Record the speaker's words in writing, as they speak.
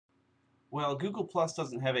Well, Google Plus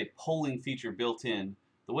doesn't have a polling feature built in.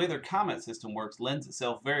 The way their comment system works lends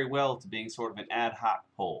itself very well to being sort of an ad hoc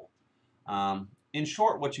poll. In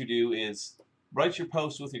short, what you do is write your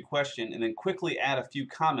post with your question and then quickly add a few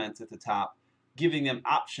comments at the top, giving them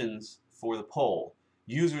options for the poll.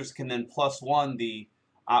 Users can then plus one the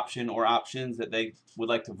option or options that they would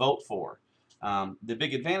like to vote for. The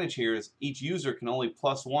big advantage here is each user can only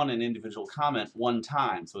plus one an individual comment one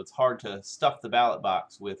time, so it's hard to stuff the ballot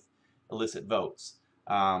box with illicit votes.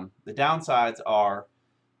 The downsides are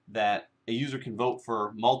that a user can vote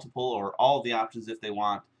for multiple or all of the options if they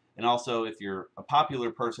want, and also if you're a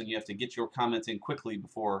popular person, you have to get your comments in quickly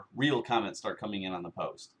before real comments start coming in on the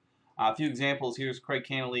post. A few examples. Here's Craig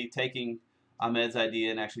Canley taking Ahmed's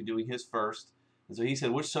idea and actually doing his first. And so he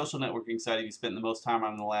said, which social networking site have you spent the most time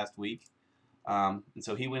on in the last week? And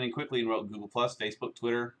so he went in quickly and wrote Google+, Facebook,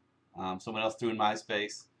 Twitter. Someone else threw in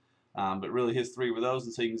MySpace. But really his three were those.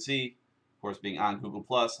 And so you can see, of course, being on Google+,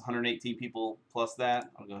 118 people plus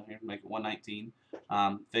that. I'll go here and make it 119.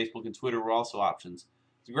 Facebook and Twitter were also options.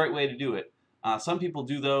 It's a great way to do it. Some people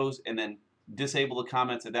do those and then disable the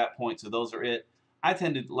comments at that point, so those are it. I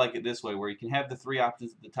tend to like it this way, where you can have the three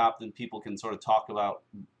options at the top, then people can sort of talk about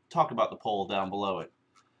the poll down below it.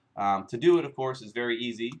 To do it, of course, is very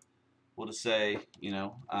easy. We'll just say,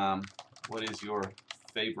 what is your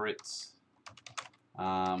favorite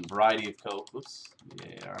variety of Coke? Whoops,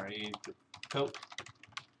 variety of Coke.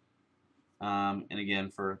 And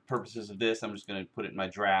again, for purposes of this, I'm just going to put it in my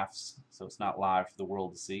drafts, so it's not live for the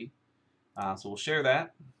world to see. So we'll share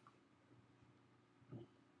that.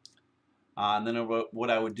 And then what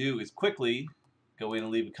I would do is quickly go in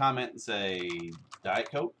and leave a comment and say Diet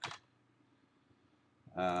Coke.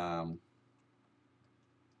 Add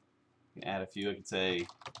a few. I could say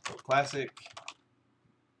Coke Classic.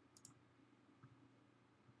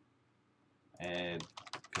 Add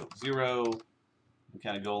Coke Zero. And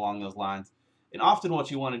kind of go along those lines. And often what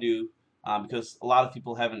you want to do, because a lot of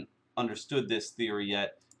people haven't understood this theory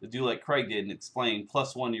yet, is do like Craig did and explain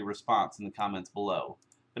 +1 your response in the comments below.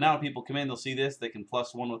 But now when people come in, they'll see this, they can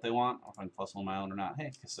 +1 what they want. I'll find +1 my own or not.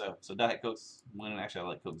 Hey, so Diet Coke's winning. Actually, I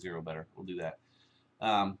like Coke Zero better. We'll do that.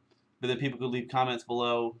 But then people could leave comments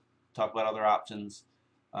below, talk about other options.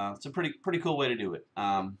 It's a pretty cool way to do it.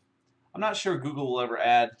 I'm not sure Google will ever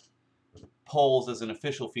add polls as an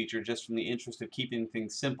official feature just from the interest of keeping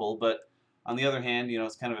things simple, but on the other hand,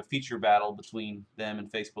 it's kind of a feature battle between them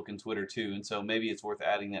and Facebook and Twitter too, and so maybe it's worth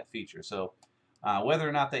adding that feature. So whether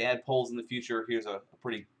or not they add polls in the future, here's a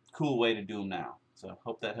pretty cool way to do them now. So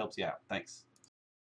hope that helps you out. Thanks.